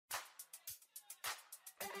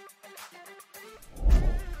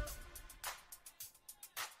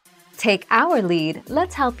Take our lead,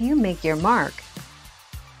 let's help you make your mark.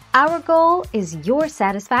 Our goal is your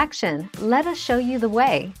satisfaction. Let us show you the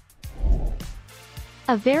way.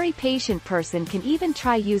 A very patient person can even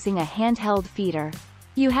try using a handheld feeder.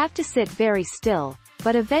 You have to sit very still,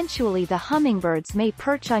 but eventually the hummingbirds may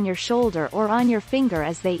perch on your shoulder or on your finger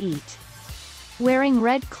as they eat. Wearing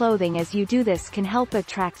red clothing as you do this can help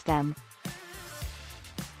attract them.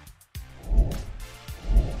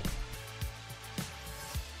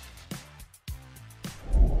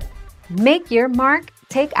 Make your mark,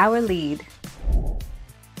 take our lead.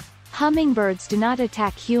 Hummingbirds do not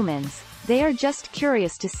attack humans, they are just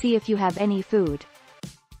curious to see if you have any food.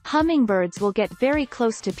 Hummingbirds will get very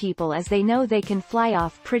close to people as they know they can fly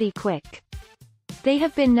off pretty quick. They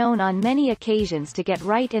have been known on many occasions to get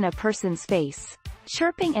right in a person's face,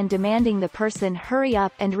 chirping and demanding the person hurry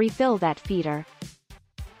up and refill that feeder.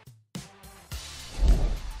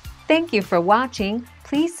 Thank you for watching.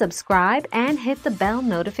 Please subscribe and hit the bell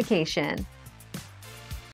notification.